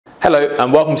Hello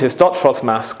and welcome to this Dr. Frost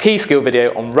Maths key skill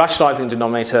video on rationalising the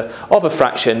denominator of a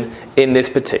fraction in this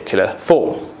particular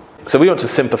form. So we want to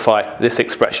simplify this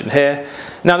expression here.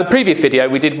 Now in the previous video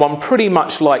we did one pretty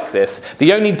much like this.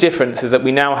 The only difference is that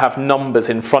we now have numbers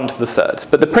in front of the surds,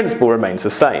 but the principle remains the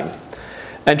same.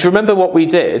 And do you remember what we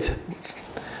did?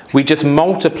 We just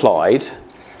multiplied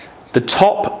the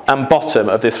top and bottom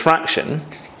of this fraction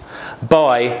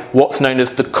by what's known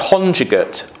as the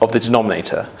conjugate of the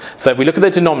denominator. So if we look at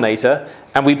the denominator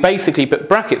and we basically put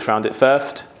brackets around it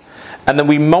first, and then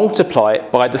we multiply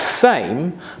it by the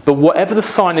same, but whatever the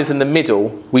sign is in the middle,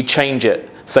 we change it.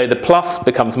 So the plus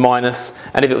becomes minus,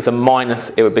 and if it was a minus,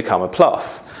 it would become a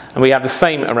plus. And we have the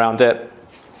same around it.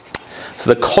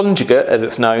 So the conjugate, as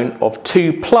it's known, of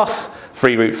 2 plus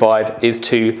 3 root 5 is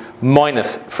 2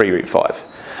 minus 3 root 5.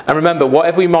 And remember,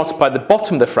 whatever we multiply the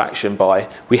bottom of the fraction by,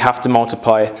 we have to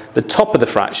multiply the top of the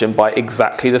fraction by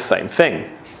exactly the same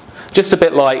thing. Just a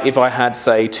bit like if I had,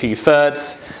 say,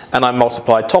 2/3, and I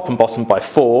multiplied top and bottom by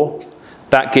 4,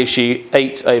 that gives you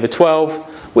 8 over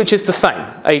 12, which is the same.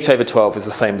 8 over 12 is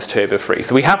the same as 2 over 3.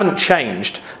 So we haven't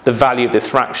changed the value of this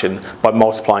fraction by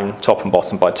multiplying top and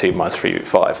bottom by 2 minus 3 root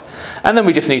 5. And then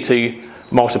we just need to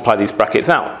multiply these brackets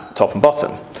out, top and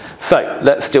bottom. So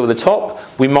let's deal with the top.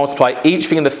 We multiply each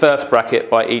thing in the first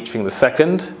bracket by each thing in the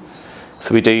second.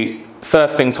 So we do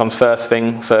first thing times first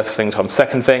thing times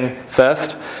second thing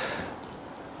first.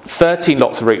 13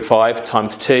 lots of root 5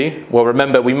 times 2. Well,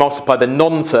 remember, we multiply the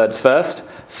non-surds first.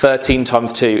 13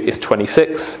 times 2 is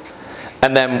 26.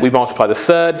 And then we multiply the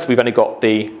surds. We've only got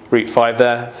the root 5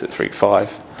 there, so it's root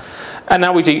 5. And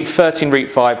now we do 13 root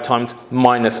 5 times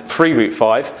minus 3 root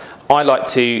 5. I like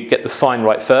to get the sign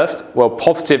right first. Well,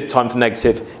 positive times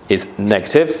negative is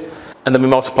negative. And then we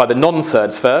multiply the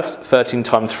non-surds first. 13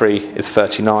 times 3 is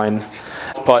 39.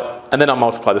 And then I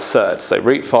multiply the surds. So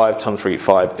root 5 times root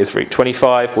 5 is root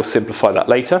 25. We'll simplify that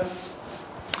later.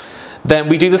 Then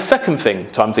we do the second thing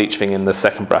times each thing in the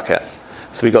second bracket.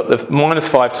 So we've got the minus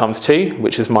 5 times 2,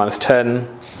 which is minus 10.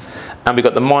 And we've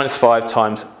got the minus 5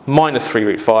 times minus 3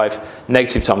 root 5.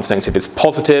 Negative times negative is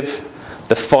positive.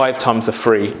 The 5 times the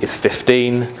 3 is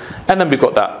 15. And then we've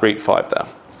got that root 5 there.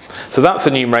 So that's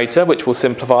the numerator, which we'll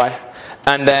simplify.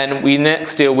 And then we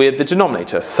next deal with the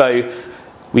denominator. So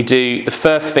we do the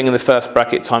first thing in the first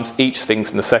bracket times each thing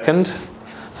in the second.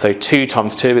 So 2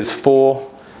 times 2 is 4.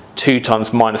 2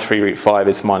 times minus 3 root 5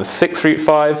 is minus 6 root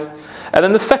 5. And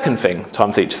then the second thing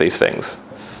times each of these things.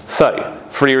 So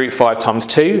 3 root 5 times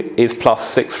 2 is plus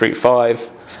 6 root 5.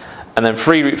 And then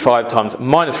 3 root 5 times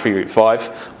minus 3 root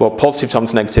 5, well, positive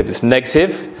times negative is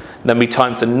negative. Then we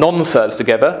times the non-surds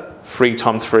together. 3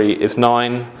 times 3 is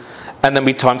 9. And then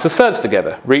we times the surds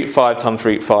together. Root 5 times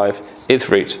root 5 is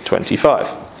root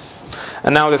 25.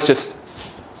 And now let's just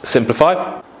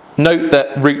simplify. Note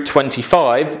that root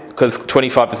 25, because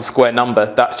 25 is a square number,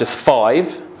 that's just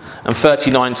 5. And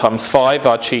 39 times 5,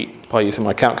 I'll cheat by using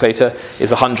my calculator,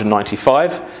 is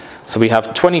 195. So we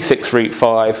have 26 root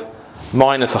 5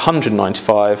 minus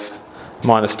 195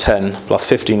 minus 10 plus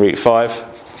 15 root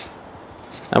 5.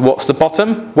 And what's the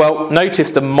bottom? Well, notice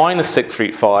the minus 6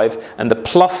 root 5 and the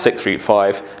plus 6 root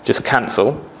 5 just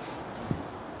cancel.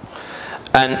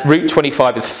 And root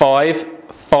 25 is 5.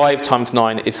 5 times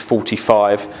 9 is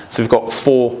 45. So we've got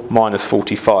 4 minus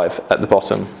 45 at the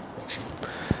bottom.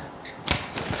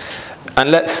 And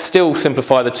let's still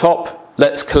simplify the top.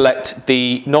 Let's collect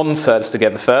the non-surds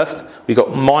together first. We've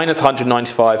got minus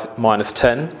 195 minus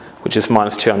 10, which is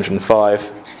minus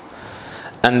 205.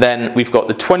 And then we've got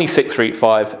the 26 root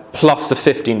 5 plus the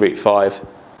 15 root 5.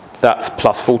 That's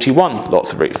plus 41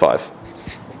 lots of root 5.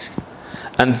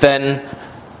 And then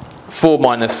 4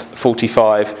 minus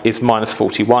 45 is minus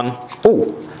 41.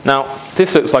 Oh, now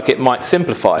this looks like it might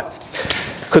simplify,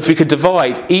 because we could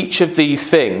divide each of these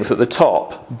things at the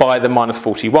top by the minus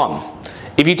 41.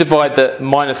 If you divide the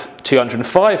minus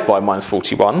 205 by minus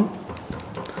 41,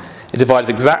 it divides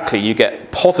exactly. You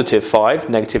get positive 5.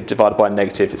 Negative divided by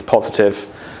negative is positive.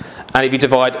 And if you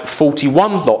divide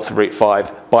 41 lots of root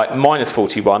 5 by minus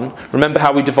 41, remember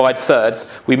how we divide surds?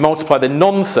 We multiply the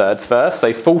non-surds first.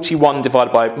 So 41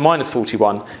 divided by minus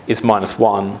 41 is minus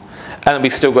 1. And then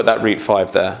we've still got that root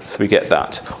 5 there. So we get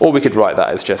that. Or we could write that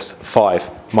as just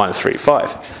 5 minus root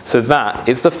 5. So that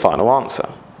is the final answer.